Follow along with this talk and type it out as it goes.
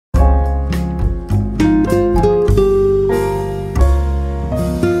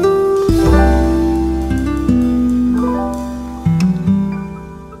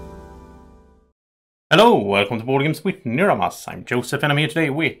Hello, welcome to Board Games with Niramas. I'm Joseph and I'm here today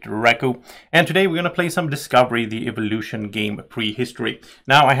with Drako. And today we're going to play some Discovery, the evolution game Prehistory.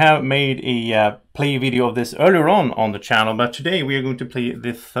 Now I have made a play video of this earlier on the channel, but today we are going to play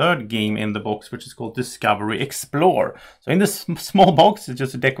the third game in the box, which is called Discovery Explore. So in this small box, it's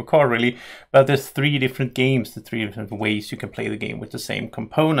just a deck of cards really, but there's three different games, the three different ways you can play the game with the same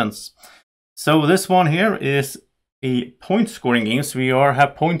components. So this one here is a point scoring game, so we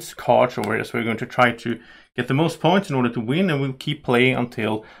have points cards over here, so we're going to try to get the most points in order to win, and we'll keep playing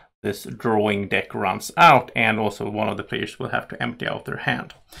until this drawing deck runs out, and also one of the players will have to empty out their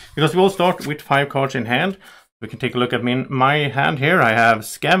hand. Because we will start with 5 cards in hand. We can take a look at my hand here. I have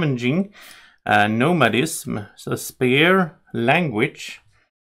Scavenging, Nomadism, so Spear, Language,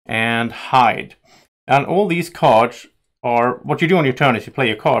 and Hide. And all these cards are, what you do on your turn is you play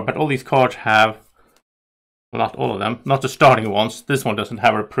a card, but all these cards have, not all of them, not the starting ones. This one doesn't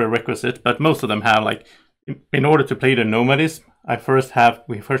have a prerequisite, but most of them have, like, in order to play the Nomadism, we first have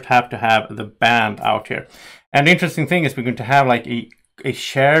to have the band out here. And the interesting thing is we're going to have like a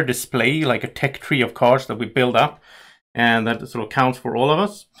shared display, like a tech tree of cards that we build up, and that sort of counts for all of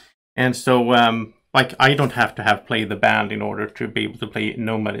us. And so, like, I don't have to have played the band in order to be able to play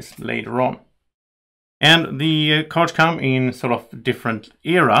Nomadism later on. And the cards come in sort of different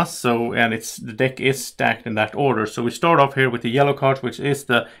eras, so the deck is stacked in that order. So we start off here with the yellow cards, which is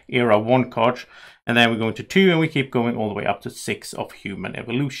the era 1 cards, and then we go into 2, and we keep going all the way up to 6 of human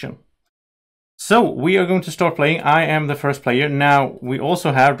evolution. So we are going to start playing. I am the first player. Now we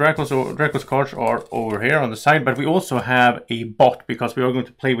also have Draco's cards are over here on the side, but we also have a bot, because we are going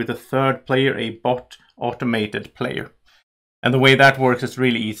to play with a third player, a bot automated player. And the way that works is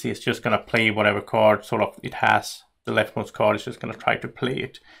really easy. It's just going to play whatever card sort of it has. The leftmost card is just going to try to play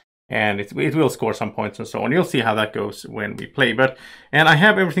it. And it will score some points and so on. You'll see how that goes when we play. And I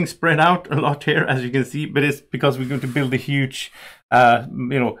have everything spread out a lot here, as you can see. But it's because we're going to build a huge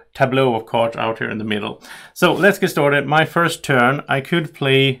tableau of cards out here in the middle. So let's get started. My first turn, I could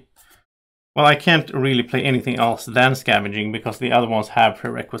play... Well, I can't really play anything else than Scavenging because the other ones have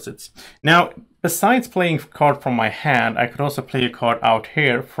prerequisites. Now, besides playing a card from my hand, I could also play a card out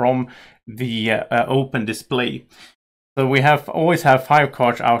here from the open display. So we always have 5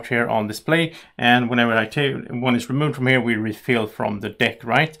 cards out here on display, and whenever one is removed from here, we refill from the deck,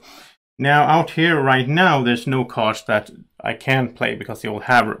 right? Now, out here right now, there's no cards that I can play because they all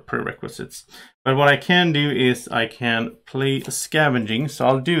have prerequisites. But what I can do is I can play Scavenging, so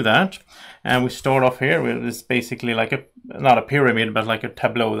I'll do that. And we start off here with this basically like not a pyramid, but like a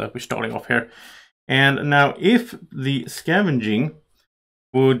tableau that we're starting off here. And now if the Scavenging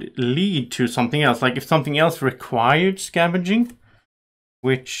would lead to something else, like if something else required Scavenging,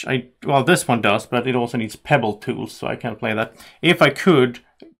 which this one does, but it also needs pebble tools, so I can't play that. If I could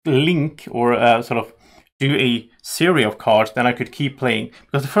link or sort of do a series of cards, then I could keep playing,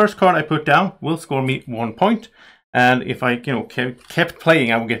 because the first card I put down will score me 1 point, and if I kept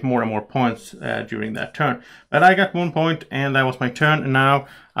playing, I would get more and more points during that turn. But I got 1 point, and that was my turn. And now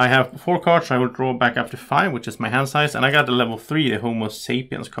I have 4 cards, so I will draw back up to 5, which is my hand size, and I got the level 3, the Homo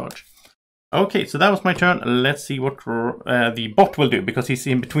sapiens card. Okay, so that was my turn. Let's see what the bot will do, because he's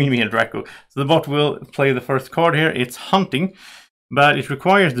in between me and Drako. So the bot will play the first card here. It's Hunting. But it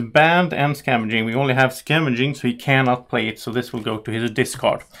requires the band and Scavenging. We only have Scavenging, so he cannot play it. So this will go to his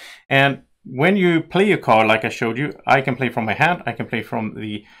discard. And when you play a card, like I showed you, I can play from my hand, I can play from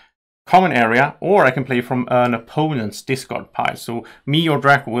the common area, or I can play from an opponent's discard pile. So me or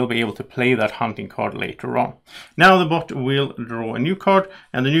Drako will be able to play that Hunting card later on. Now the bot will draw a new card,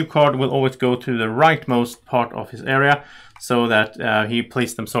 and the new card will always go to the rightmost part of his area, so that he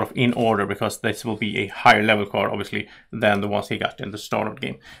plays them sort of in order, because this will be a higher level card, obviously, than the ones he got in the start of the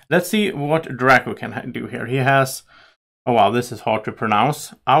game. Let's see what Drako can do here. He has, oh wow, this is hard to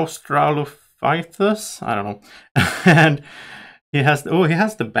pronounce, Australopithecus, I don't know. And he has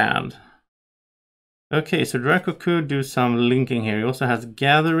the band. Okay, so Drako could do some linking here. He also has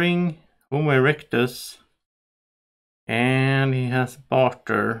Gathering, Homo erectus, and he has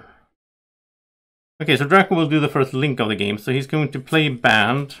Barter. Okay, so Drako will do the first link of the game. So he's going to play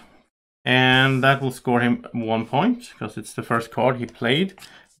Band, and that will score him 1 point, because it's the first card he played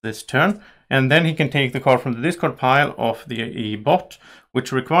this turn. And then he can take the card from the discard pile of the bot,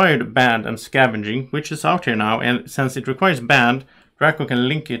 which required Band and Scavenging, which is out here now. And since it requires Band, Drako can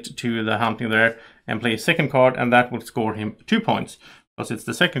link it to the Hunting there and play a second card, and that will score him 2 points, because it's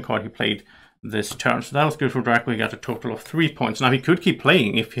the second card he played this turn. So that was good for Drako. He got a total of 3 points. Now he could keep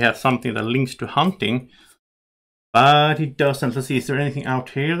playing if he has something that links to Hunting, but he doesn't. Let's see, is there anything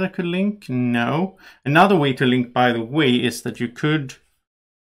out here that could link? No. Another way to link, by the way, is that you could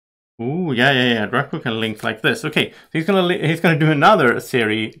Ooh, yeah. Drako can link like this. Okay, so he's gonna do another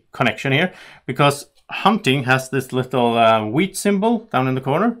series connection here, because hunting has this little wheat symbol down in the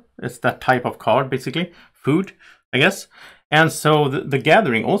corner. It's that type of card, basically food, I guess. And so the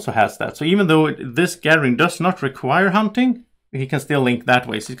gathering also has that. So even though this gathering does not require hunting, he can still link that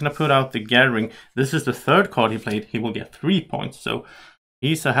way. So he's gonna put out the gathering. This is the third card he played. He will get 3 points. So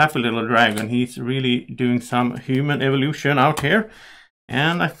he's a happy little dragon. He's really doing some human evolution out here.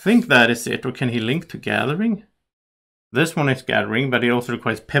 And I think that is it. Or can he link to gathering? This one is gathering, but it also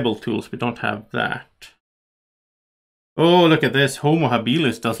requires pebble tools. We don't have that. Oh, look at this. Homo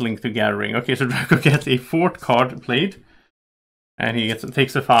habilis does link to gathering. Okay, so Drako gets a 4th card played. And he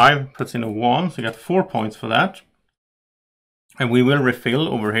takes a 5, puts in a 1. So he got 4 points for that. And we will refill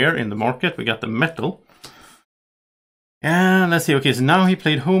over here in the market. We got the metal. And let's see. Okay, so now he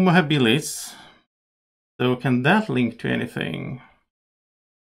played Homo habilis. So can that link to anything?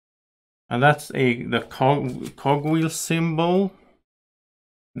 And that's the cogwheel symbol.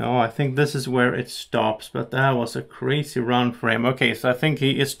 No, I think this is where it stops, but that was a crazy run for him. Okay, so I think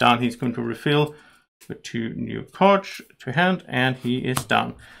he is done. He's going to refill with 2 new cards to hand, and he is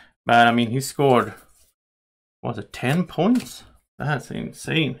done. But I mean, he scored, was it 10 points? That's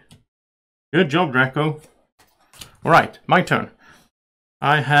insane. Good job, Drako. All right, my turn.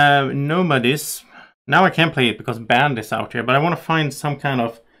 I have Nomadis. Now I can't play it because Band is out here, but I want to find some kind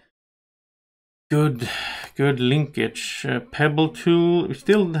of good linkage. Pebble tool. We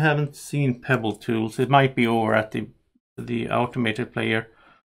still haven't seen pebble tools. It might be over at the automated player.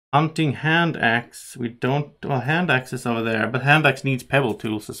 Hunting hand axe. We don't. Well, hand axe is over there, but hand axe needs pebble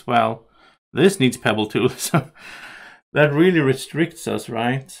tools as well. This needs pebble tools. That really restricts us,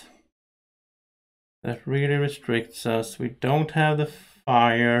 right? That really restricts us. We don't have the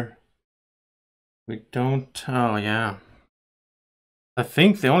fire. We don't. Oh yeah. I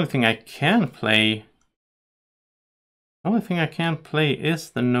think the only thing I can play is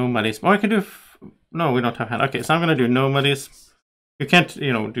the Nomadism. Oh, I can do... No, we don't have hand. Okay, so I'm going to do Nomadism. You can't,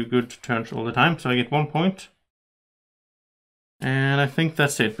 you know, do good turns all the time, so I get 1 point. And I think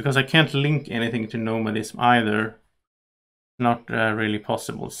that's it, because I can't link anything to Nomadism either. Not really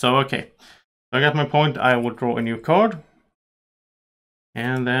possible. So, okay. So I got my point. I will draw a new card.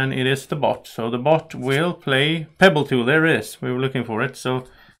 And then it is the bot. So the bot will play Pebble Tool. There it is. We were looking for it. So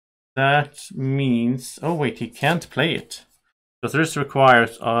that means... Oh, wait, he can't play it. Because this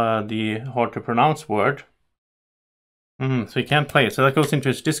requires the hard to pronounce word. So he can't play it. So that goes into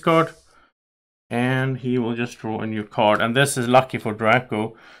his discard. And he will just draw a new card. And this is lucky for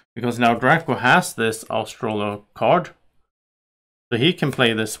Drako. Because now Drako has this Australo card. So he can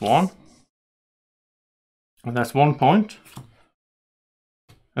play this one. And that's 1 point.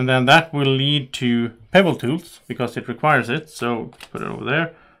 And then that will lead to Pebble Tools, because it requires it. So put it over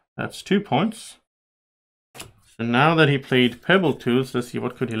there. That's 2 points. So now that he played Pebble Tools, let's see,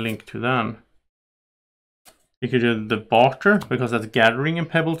 what could he link to then? He could do the Barter, because that's Gathering in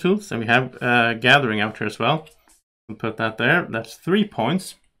Pebble Tools. And we have Gathering out here as well. We'll put that there. That's 3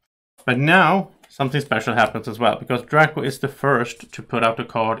 points. But now something special happens as well, because Drako is the first to put out a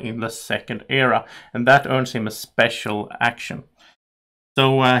card in the 2nd era. And that earns him a special action.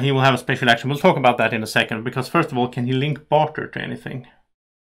 So he will have a special action. We'll talk about that in a second, because first of all, can he link Barter to anything?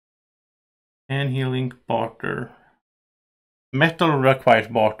 Can he link Barter? Metal requires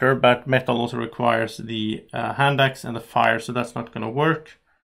Barter, but Metal also requires the hand axe and the fire, so that's not going to work.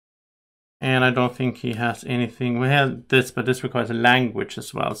 And I don't think he has anything. We have this, but this requires a language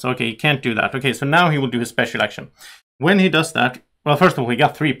as well. So okay, he can't do that. Okay, so now he will do his special action. When he does that, well, first of all, he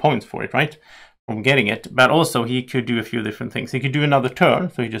got 3 points for it, right? From getting it, but also he could do a few different things. He could do another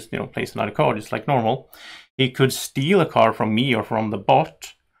turn, so he just, you know, plays another card just like normal. He could steal a card from me or from the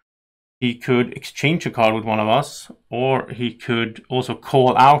bot. He could exchange a card with one of us, or he could also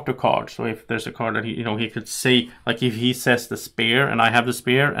call out a card. So if there's a card that he, you know, he could say, like if he says the spear and I have the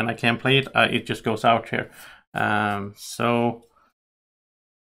spear and I can't play it, it just goes out here. I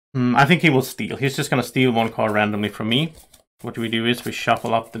think he will steal. He's just going to steal 1 card randomly from me. What we do is we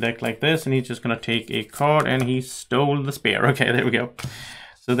shuffle up the deck like this, and he's just going to take a card, and he stole the spear. Okay, there we go.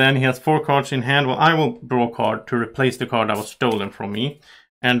 So then he has 4 cards in hand. Well, I will draw a card to replace the card that was stolen from me,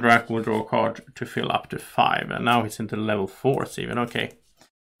 and Drako will draw a card to fill up to 5. And now he's into level 4s even. Okay.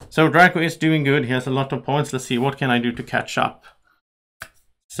 So Drako is doing good. He has a lot of points. Let's see, what can I do to catch up?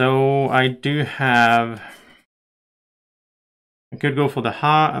 So I do have... I could go for the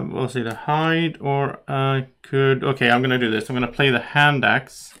hide, or I could... Okay, I'm going to do this. I'm going to play the hand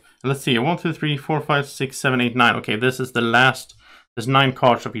axe. Let's see, 1, 2, 3, 4, 5, 6, 7, 8, 9. Okay, this is the last... There's 9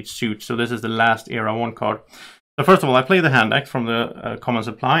 cards of each suit, so this is the last era 1 card. So So first of all, I play the hand axe from the common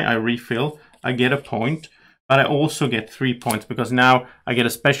supply. I refill. I get a point. But I also get 3 points because now I get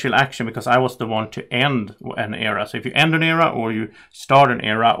a special action because I was the one to end an era. So if you end an era or you start an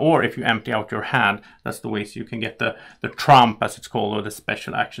era or if you empty out your hand, that's the way so you can get the trump as it's called, or the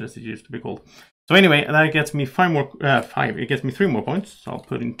special action as it used to be called. So anyway, that gets me it gets me 3 more points. So I'll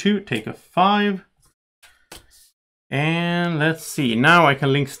put in 2, take a 5. And let's see, now I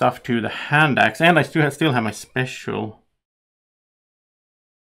can link stuff to the hand axe and I still have my special.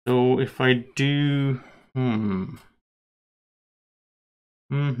 So if I do...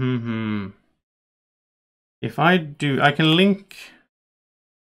 If I do, I can link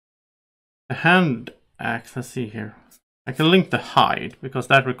the hand axe. Let's see here. I can link the hide because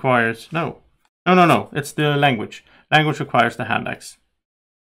that requires no. It's the language. Language requires the hand axe.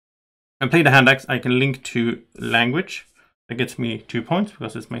 And play the hand axe. I can link to language. That gets me 2 points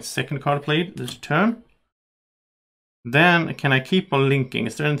because it's my second card played this turn. Then, can I keep on linking?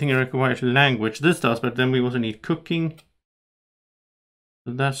 Is there anything that requires language? This does, but then we also need cooking.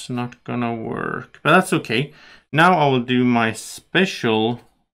 So that's not gonna work, but that's okay. Now I will do my special,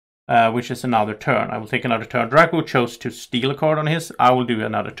 which is another turn. I will take another turn. Drako chose to steal a card on his. I will do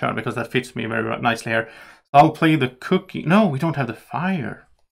another turn because that fits me very nicely here. So I'll play the cooking. No, we don't have the fire.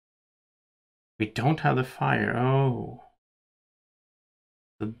 We don't have the fire. Oh.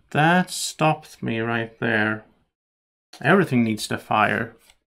 So that stops me right there. Everything needs the fire.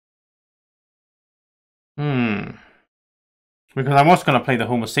 Because I was going to play the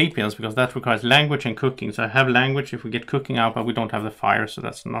Homo sapiens because that requires language and cooking. So I have language if we get cooking out, but we don't have the fire, so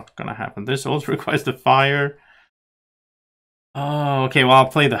that's not going to happen. This also requires the fire. Oh, okay, well, I'll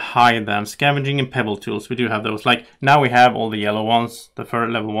play the hide then. Scavenging and pebble tools, we do have those. Like, now we have all the yellow ones, the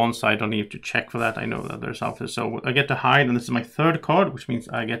first level ones, so I don't need to check for that. I know that there's out there. So I get to hide, and this is my third card, which means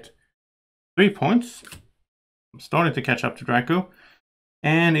I get 3 points. I'm starting to catch up to Drako.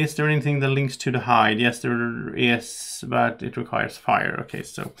 And is there anything that links to the hide? Yes, there is, but it requires fire. Okay,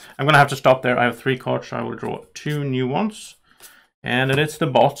 so I'm going to have to stop there. I have 3 cards, so I will draw 2 new ones. And it's the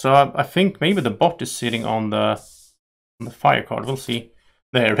bot. So I think maybe the bot is sitting on the fire card. We'll see.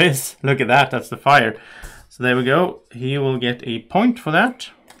 There it is. Look at that. That's the fire. So there we go. He will get a point for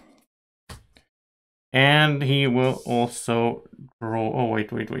that. And he will also draw... Oh,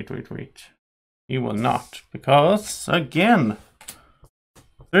 wait. He will not, because, again,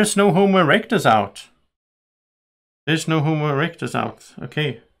 there's no Homo erectus out. There's no Homo erectus out.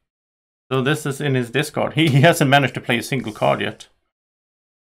 Okay. So this is in his discard. He hasn't managed to play a single card yet.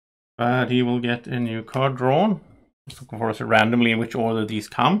 But he will get a new card drawn. Of course, randomly in which order these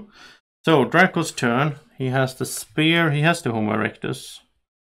come. So, Drako's turn. He has the spear. He has the Homo erectus.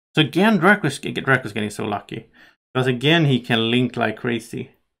 So again, Drako's getting so lucky. Because again, he can link like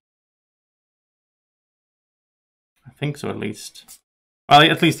crazy. I think so, at least. Well,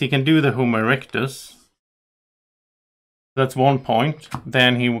 at least he can do the Homo erectus. That's 1 point.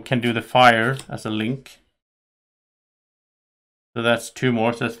 Then he can do the fire as a link. So that's 2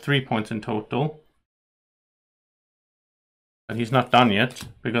 more. So that's 3 points in total. But he's not done yet,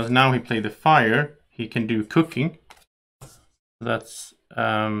 because now he played the fire. He can do cooking. So that's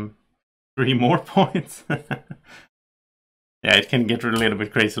 3 more points. Yeah, it can get a little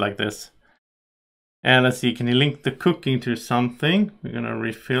bit crazy like this. And let's see, can he link the cooking to something? We're gonna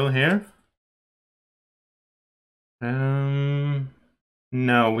refill here. No,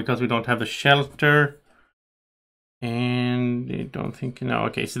 because we don't have the shelter. And I don't think, no,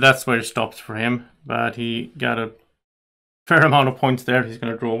 okay, so that's where it stops for him. But he got a fair amount of points there. He's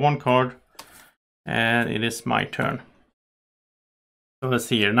gonna draw 1 card. And it is my turn. So let's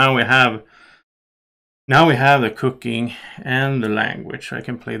see here, now we have the cooking and the language. I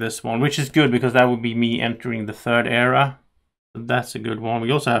can play this one, which is good because that would be me entering the 3rd era. So that's a good one.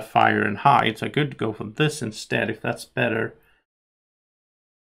 We also have fire and hide, so I could go for this instead if that's better.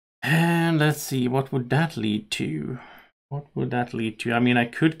 And let's see, what would that lead to? What would that lead to? I mean, I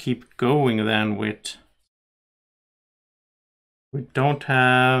could keep going then with... We don't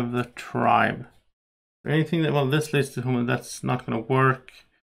have the tribe. Anything that, well, this list is human, that's not going to work.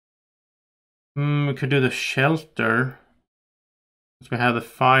 We could do the shelter. We have the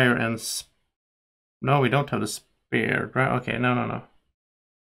fire and... No, we don't have the spear. Right? Okay, no.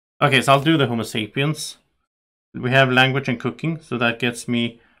 Okay, so I'll do the Homo sapiens. We have language and cooking, so that gets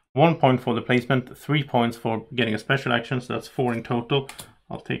me 1 point for the placement, 3 points for getting a special action, so that's 4 in total.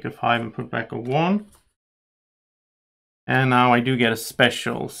 I'll take a 5 and put back a 1. And now I do get a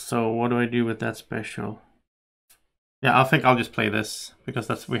special, so what do I do with that special? Yeah, I think I'll just play this,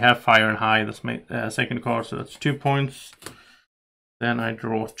 because we have fire and hide. That's my second card, so that's 2 points. Then I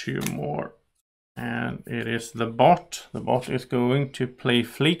draw 2 more. And it is the bot. The bot is going to play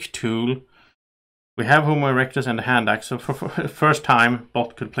Flake Tool. We have Homo erectus and the hand axe, so for first time,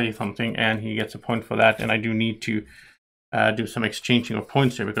 bot could play something, and he gets a point for that. And I do need to do some exchanging of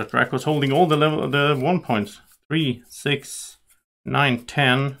points here because Draco's holding all the 1 points. 3, 6, 9,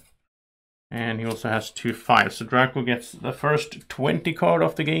 10, and he also has 2 5s. So Draco gets the first 20 card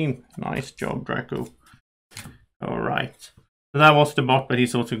of the game. Nice job, Draco. All right. So that was the bot, but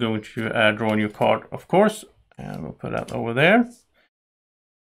he's also going to draw a new card, of course. And we'll put that over there.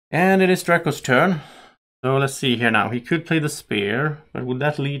 And it is Draco's turn. So let's see here now. He could play the spear, but would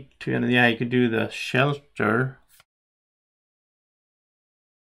that lead to... Yeah, he could do the shelter.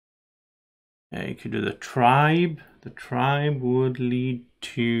 Yeah, he could do the tribe. The tribe would lead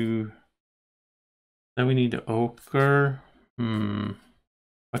to... Then we need the ochre.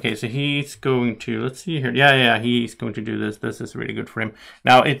 Okay, so he's going to... Let's see here. Yeah, he's going to do this. This is really good for him.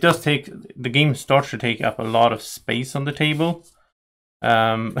 Now, it does take... The game starts to take up a lot of space on the table.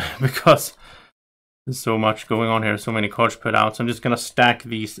 Because there's so much going on here, so many cards put out. So I'm just going to stack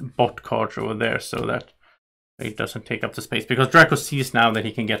these bot cards over there so that it doesn't take up the space. Because Draco sees now that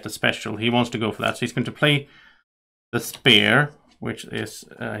he can get the special. He wants to go for that. So he's going to play the spear, which is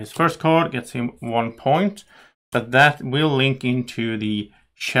his first card, gets him 1 point. But that will link into the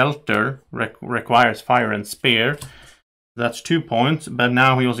shelter, requires fire and spear. That's 2 points, but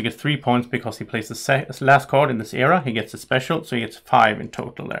now he also gets 3 points because he plays the last card in this era. He gets a special, so he gets 5 in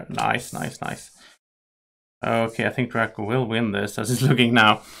total there. Nice, nice, nice. Okay, I think Draco will win this as he's looking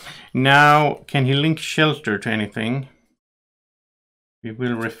now. Now, can he link shelter to anything? We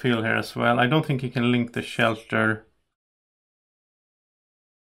will refill here as well. I don't think he can link the shelter.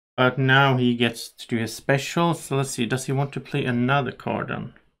 But now he gets to do his special. So let's see, does he want to play another card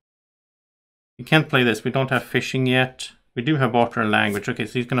then? He can't play this. We don't have fishing yet. We do have water and language. Okay,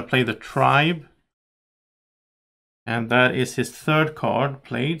 so he's going to play the tribe. And that is his third card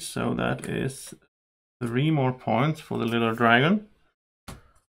played. So that is 3 more points for the little dragon.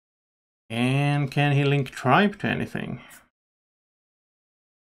 And can he link tribe to anything?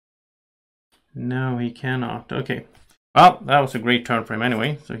 No, he cannot. Okay. Well, that was a great turn for him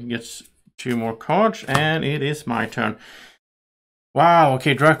anyway. So he gets 2 more cards. And it is my turn. Wow,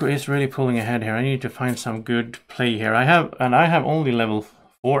 okay, Draco is really pulling ahead here. I need to find some good play here. I have only level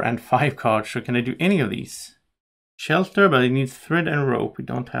 4 and 5 cards, so can I do any of these? Shelter, but it needs thread and rope. We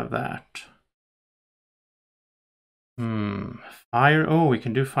don't have that. Fire. Oh, we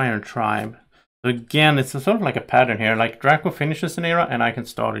can do fire and tribe. So again, it's sort of like a pattern here. Like Draco finishes an era and I can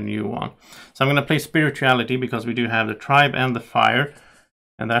start a new one. So I'm going to play spirituality because we do have the tribe and the fire.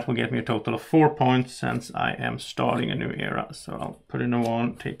 And that will get me a total of 4 points since I am starting a new era. So I'll put in a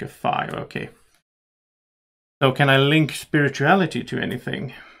 1, take a 5. Okay. So can I link spirituality to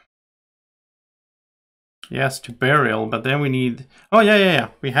anything? Yes, to burial, but then we need... Oh, yeah.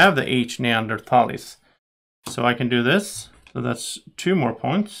 We have the H Neanderthalis. So I can do this. So that's 2 more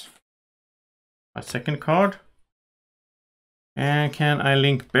points. My second card. And can I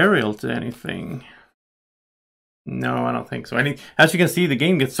link burial to anything? No, I don't think so. As you can see, the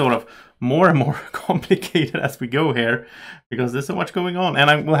game gets sort of more and more complicated as we go here because there's so much going on, and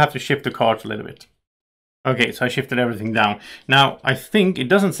I will have to shift the cards a little bit. Okay, so I shifted everything down. Now, I think it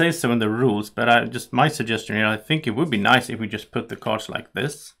doesn't say so in the rules, but my suggestion here, I think it would be nice if we just put the cards like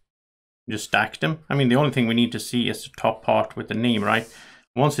this, just stack them. I mean, the only thing we need to see is the top part with the name, right?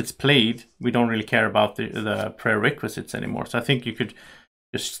 Once it's played, we don't really care about the prerequisites anymore. So I think you could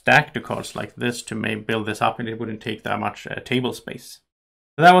just stack the cards like this to maybe build this up and it wouldn't take that much table space.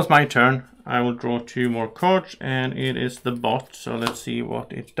 So that was my turn. I will draw 2 more cards and it is the bot. So let's see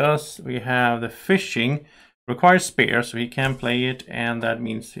what it does. We have the fishing, requires spear, so he can play it and that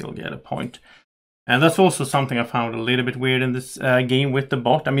means he'll get a point. And that's also something I found a little bit weird in this game with the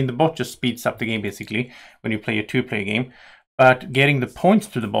bot. I mean, the bot just speeds up the game basically when you play a 2-player game. But getting the points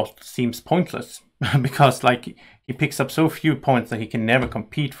to the bot seems pointless because like he picks up so few points that he can never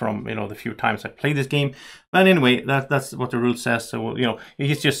compete from, the few times I play this game. But anyway, that's what the rule says. So,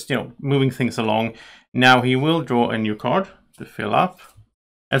 he's just, moving things along. Now he will draw a new card to fill up.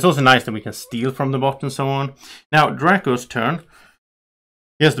 It's also nice that we can steal from the bot and so on. Now, Draco's turn.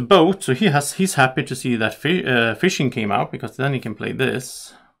 He has the boat, so he's happy to see that fishing came out because then he can play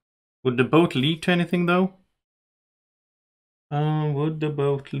this. Would the boat lead to anything though? Would the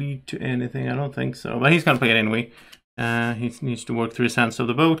boat lead to anything? I don't think so, but he's gonna play it anyway. He needs to work through his hand, so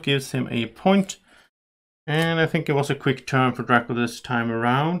the boat gives him a point. And I think it was a quick turn for Draco this time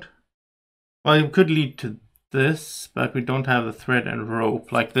around. Well, it could lead to this, but we don't have the thread and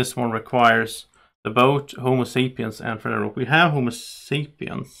rope. Like this one requires the boat, Homo sapiens, and thread and rope. We have Homo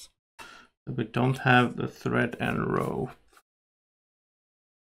sapiens, We don't have the thread and rope.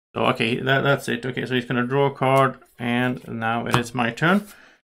 So, okay, that's it. Okay, so he's going to draw a card, and now it is my turn.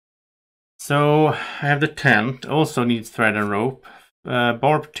 So, I have the tent, also needs thread and rope.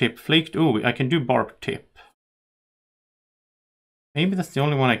 Barb tip, flaked. Oh, I can do barb tip. Maybe that's the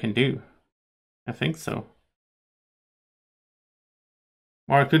only one I can do. I think so.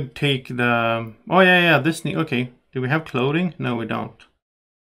 Or I could take the... Oh, yeah, this need... Okay, do we have clothing? No, we don't.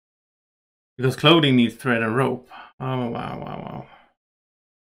 Because clothing needs thread and rope. Oh, wow.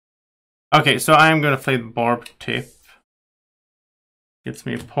 Okay, so I'm going to play the barb tip. Gets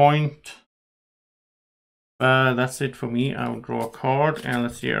me a point. That's it for me. I'll draw a card, and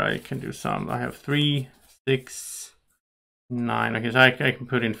let's see here. I can do some. I have 3, 6, 9. Okay, so I can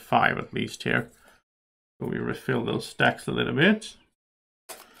put in 5 at least here. So we refill those stacks a little bit.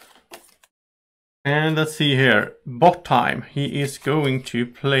 And let's see here. Bot time. He is going to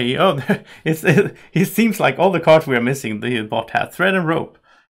play. Oh, it seems like all the cards we are missing. The bot has thread and rope.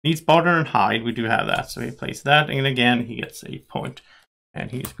 Needs border and hide. We do have that, so he plays that, and again he gets a point.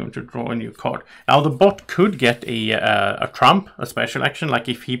 And he's going to draw a new card. Now the bot could get a trump, a special action, like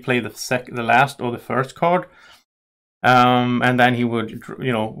if he played the last or the first card, and then he would,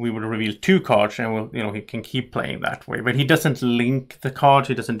 we would reveal 2 cards, and he can keep playing that way. But he doesn't link the cards,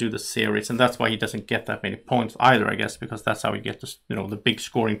 he doesn't do the series, and that's why he doesn't get that many points either, I guess, because that's how he gets the big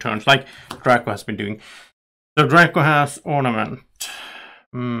scoring turns, like Drako has been doing. So Drako has ornament,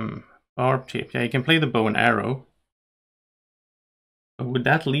 barb tip. Yeah, he can play the bow and arrow. Would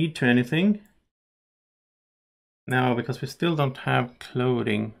that lead to anything? No, because we still don't have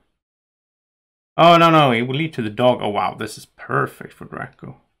clothing. Oh, no, it will lead to the dog. Oh, wow, this is perfect for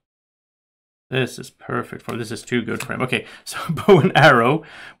Drako. This is too good for him. Okay, so bow and arrow.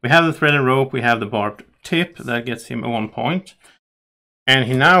 We have the thread and rope, we have the barbed tip. That gets him 1 point. And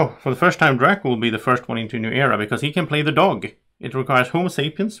he now, for the first time, Drako will be the first one into a new era, because he can play the dog. It requires Homo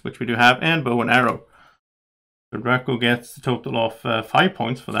sapiens, which we do have, and bow and arrow. So Drako gets a total of 5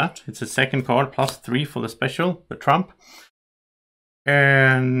 points for that. It's his second card, plus 3 for the special, the trump.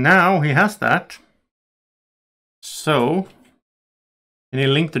 And now he has that. So, can he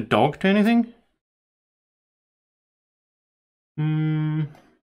link the dog to anything? Yeah,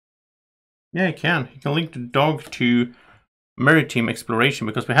 he can. He can link the dog to maritime exploration,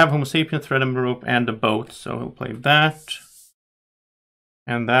 because we have Homo sapien, thread and rope, and the boat. So he'll play that.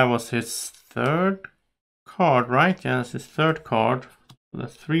 And that was his third card, right? Yeah, that's his third card. So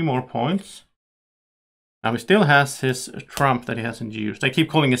that's 3 more points. Now he still has his trump that he hasn't used. I keep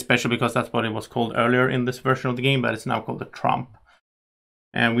calling it special because that's what it was called earlier in this version of the game, but it's now called the trump.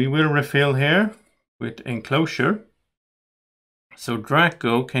 And we will refill here with enclosure. So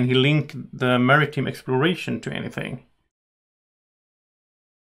Drako, can he link the maritime exploration to anything?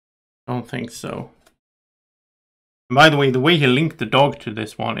 Don't think so. By the way he linked the dog to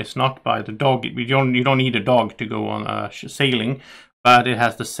this one is not by the dog. You don't need a dog to go on sailing, but it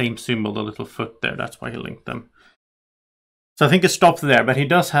has the same symbol, the little foot there. That's why he linked them. So I think it stops there, but he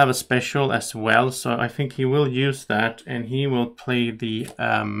does have a special as well. So I think he will use that, and he will play the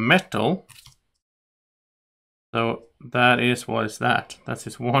metal. So that is, what is that? That's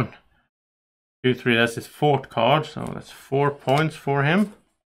his 1, 2, 3. That's his 4th card. So that's 4 points for him.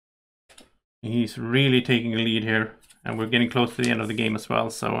 He's really taking a lead here. And we're getting close to the end of the game as well,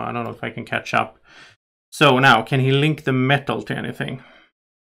 so I don't know if I can catch up. So now, can he link the metal to anything?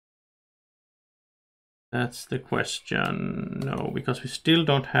 That's the question. No, because we still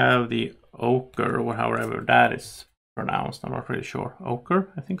don't have the ochre, or however that is pronounced. I'm not really sure.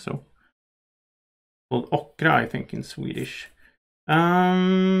 Ochre? I think so. Well, ochra, I think, in Swedish.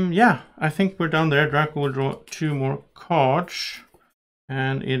 Yeah, I think we're done there. Drako will draw 2 more cards.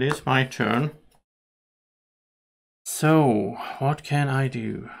 And it is my turn. So, what can I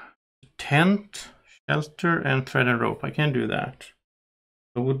do? Tent, shelter, and thread and rope. I can do that.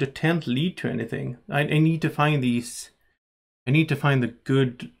 But would the tent lead to anything? I need to find these. I need to find the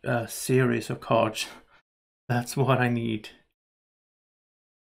good series of cards. That's what I need.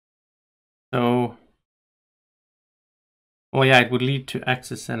 So, oh yeah, it would lead to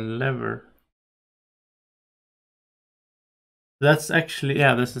axis and lever. That's actually,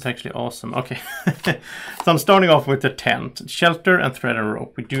 yeah, this is actually awesome. Okay, so I'm starting off with the tent, shelter, and thread and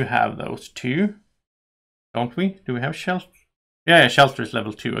rope. We do have those 2, don't we? Do we have shelter? Yeah, shelter is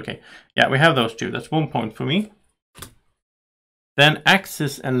level 2. Okay, yeah, we have those 2. That's 1 point for me. Then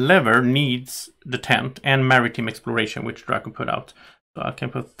axis and lever needs the tent and maritime exploration, which Drako put out. So I can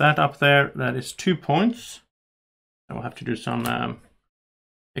put that up there. That is 2 points. I will have to do some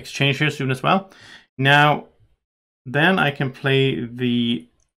exchange here soon as well. Now, then I can play the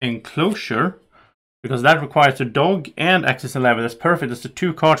Enclosure, because that requires a dog and access 11. That's perfect. That's the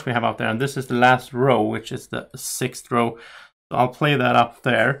 2 cards we have out there, and this is the last row, which is the 6th row. So I'll play that up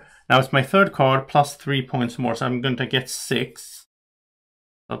there. Now it's my 3rd card plus 3 points more, so I'm going to get 6.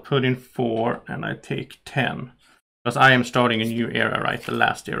 I'll put in 4 and I take 10. Because I am starting a new era, right? The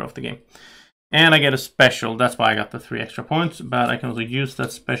last era of the game. And I get a special. That's why I got the 3 extra points. But I can also use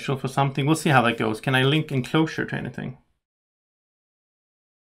that special for something. We'll see how that goes. Can I link Enclosure to anything?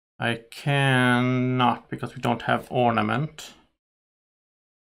 I cannot, because we don't have Ornament.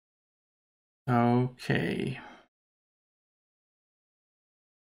 Okay.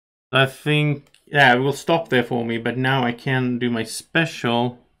 I think, yeah, it will stop there for me, but now I can do my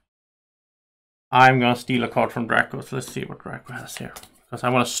special. I'm going to steal a card from Drako, so let's see what Drako has here. Because I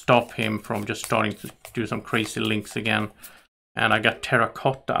want to stop him from just starting to do some crazy links again. And I got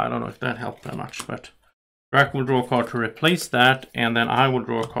Terracotta, I don't know if that helped that much, but Drako will draw a card to replace that, and then I will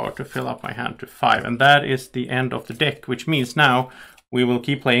draw a card to fill up my hand to 5. And that is the end of the deck, which means now we will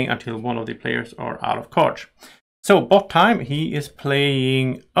keep playing until one of the players are out of cards. So, bot time, he is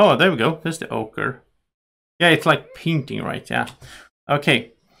playing... Oh, there we go. There's the ochre. Yeah, it's like painting, right? Yeah.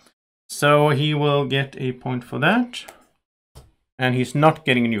 Okay. So, he will get a point for that. And he's not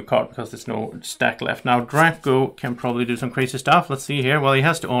getting a new card because there's no stack left. Now, Drako can probably do some crazy stuff. Let's see here. Well, he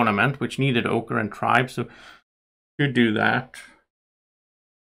has the Ornament, which needed ochre and tribe, so could do that.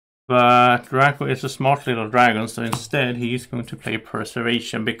 But Drako is a smart little dragon, so instead he's going to play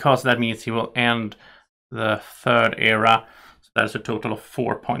Preservation, because that means he will end the 3rd era. So that's a total of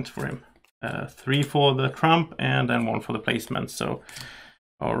 4 points for him. 3 for the trump and then 1 for the placement. So,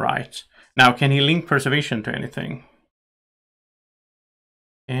 all right. Now, can he link Preservation to anything?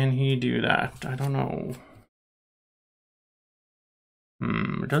 Can he do that? I don't know.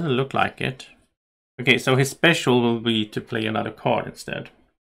 It doesn't look like it. Okay, so his special will be to play another card instead.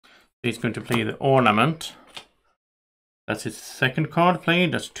 He's going to play the Ornament. That's his 2nd card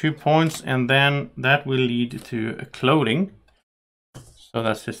played. That's 2 points, and then that will lead to a Clothing. So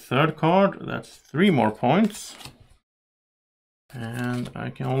that's his 3rd card. That's 3 more points. And I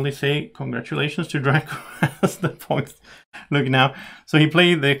can only say congratulations to Drako as the points. Look now. So he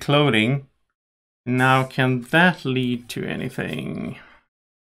played the Clothing. Now, can that lead to anything?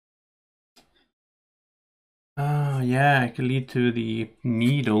 Yeah, it can lead to the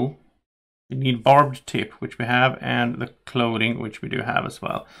Needle. We need Barbed Tip, which we have, and the Clothing, which we do have as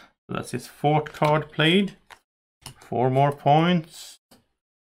well. So that's his 4th card played. 4 more points.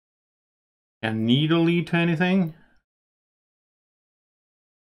 Can Needle lead to anything?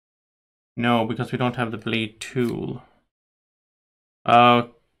 No, because we don't have the Blade Tool.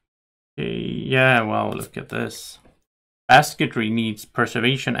 Okay, yeah, well, look at this. Basketry needs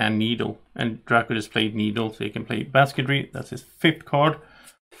Preservation and Needle. And Drako just played Needle, so he can play Basketry. That's his 5th card.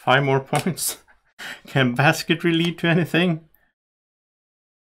 5 more points. Can Basketry lead to anything?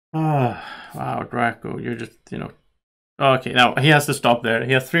 Oh, wow, Drako, you're just, you know. Okay, now he has to stop there.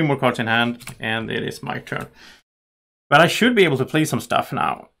 He has 3 more cards in hand, and it is my turn. But I should be able to play some stuff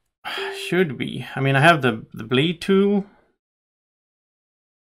now. Should be. I mean, I have the Blade Tool.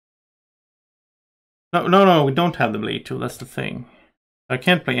 No, we don't have the Blade Tool. That's the thing. I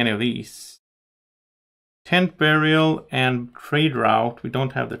can't play any of these. Tent Burial and Trade Route. We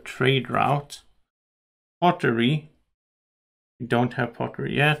don't have the Trade Route. Pottery. We don't have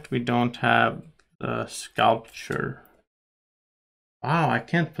Pottery yet. We don't have the Sculpture. Wow, I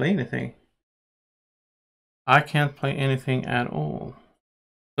can't play anything. I can't play anything at all.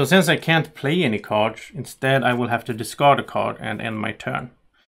 So since I can't play any cards, instead I will have to discard a card and end my turn.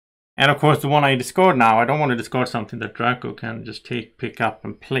 And of course the one I discard now, I don't want to discard something that Drako can just pick up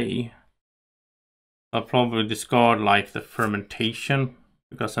and play. I'll probably discard like the Fermentation,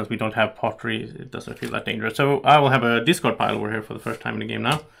 because since we don't have Pottery, it doesn't feel that dangerous. So I will have a discard pile over here for the first time in the game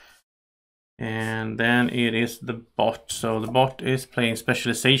now. And then it is the bot. So the bot is playing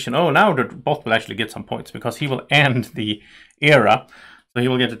Specialization. Oh, now the bot will actually get some points, because he will end the era. So he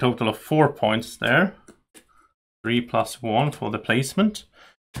will get a total of 4 points there. 3 plus 1 for the placement.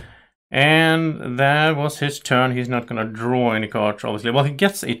 And that was his turn. He's not going to draw any cards, obviously. Well, he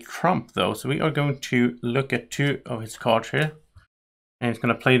gets a trump, though. So we are going to look at 2 of his cards here. And he's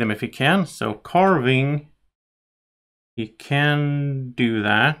going to play them if he can. So Carving, he can do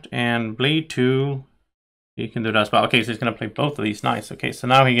that. And Blade Tool, he can do that as well. Okay, so he's going to play both of these. Nice. Okay, so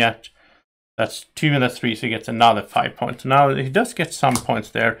now he got... That's 2 and that's 3, so he gets another 5 points. So now he does get some points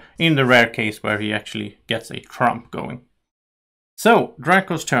there, in the rare case where he actually gets a trump going. So,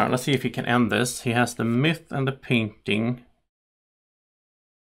 Drako's turn. Let's see if he can end this. He has the Myth and the Painting.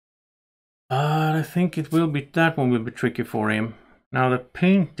 I think it will be, that one will be tricky for him. Now the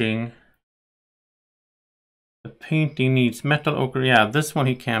painting needs metal ochre. Yeah, this one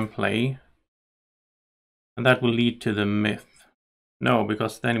he can play. And that will lead to the myth. No,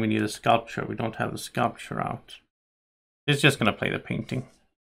 because then we need a sculpture. We don't have the sculpture out. He's just gonna play the painting.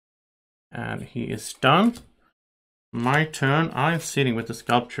 And he is done. My turn. I'm sitting with the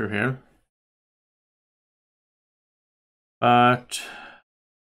sculpture here. But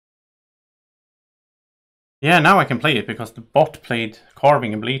yeah, now I can play it because the bot played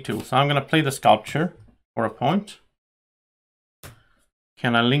carving and bleed tool. So I'm gonna play the sculpture for a point.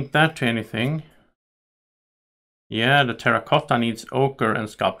 Can I link that to anything? Yeah, the terracotta needs ochre and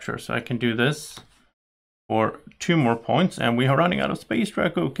sculpture, so I can do this for 2 more points, and we are running out of space,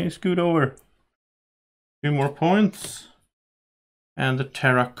 Drako. Can you scoot over? 2 more points. And the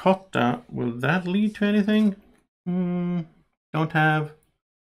terracotta, will that lead to anything? We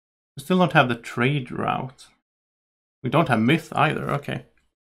still don't have the trade route. We don't have myth either, okay.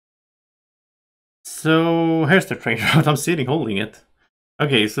 So here's the trade route. I'm sitting holding it.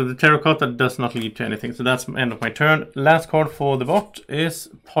 Okay, so the terracotta does not lead to anything, so that's the end of my turn. Last card for the bot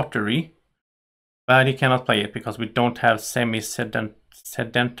is pottery, but he cannot play it because we don't have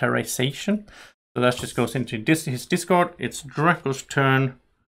semi-sedentarization. So that just goes into his discard. It's Draco's turn.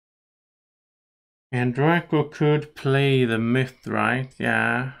 And Drako could play the myth, right?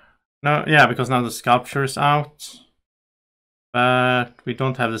 Yeah. No, yeah, because now the sculpture is out. But we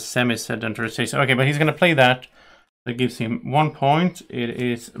don't have the semi-sedentarization. Okay, but he's going to play that. That gives him 1 point. It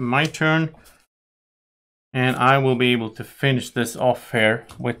is my turn. And I will be able to finish this off here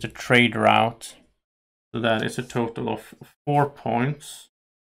with the trade route. So that is a total of 4 points.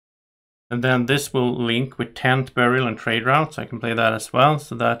 And then this will link with 10th burial and trade route. So I can play that as well.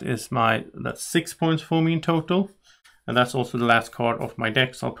 So that is that's 6 points for me in total. And that's also the last card of my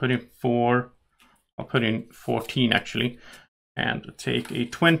deck. So I'll put in 14 actually. And take a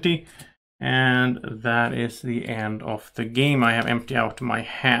 20. And that is the end of the game. I have emptied out my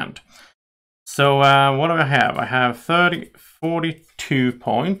hand. So what do I have? I have 42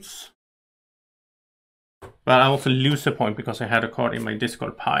 points. But I also lose a point because I had a card in my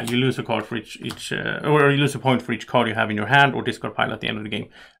discard pile. You lose a card for or you lose a point for each card you have in your hand or discard pile at the end of the game.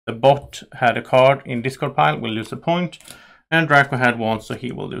 The bot had a card in discard pile, will lose a point. And Drako had 1, so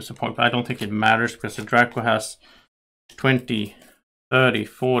he will lose a point. But I don't think it matters because the Drako has 20, 30,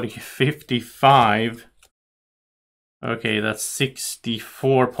 40, 55. Okay, that's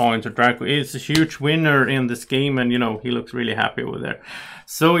 64 points. Drako is a huge winner in this game, and you know, he looks really happy over there.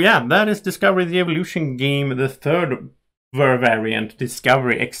 So yeah, that is Discovery the Evolution game, the third variant,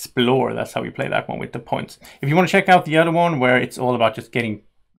 Discovery Explore. That's how we play that one with the points. If you want to check out the other one where it's all about just getting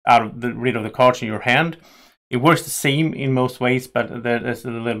rid of the cards in your hand, it works the same in most ways, but there's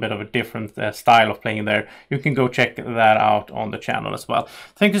a little bit of a different style of playing there. You can go check that out on the channel as well.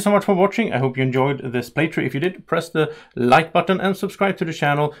 Thank you so much for watching. I hope you enjoyed this playthrough. If you did, press the like button and subscribe to the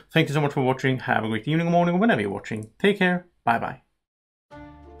channel. Thank you so much for watching. Have a great evening or morning or whenever you're watching. Take care. Bye-bye.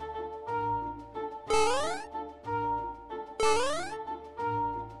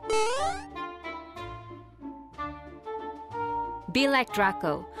 Be like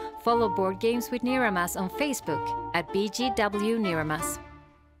Drako. Follow Board Games with Niramas on Facebook at BGW Niramas.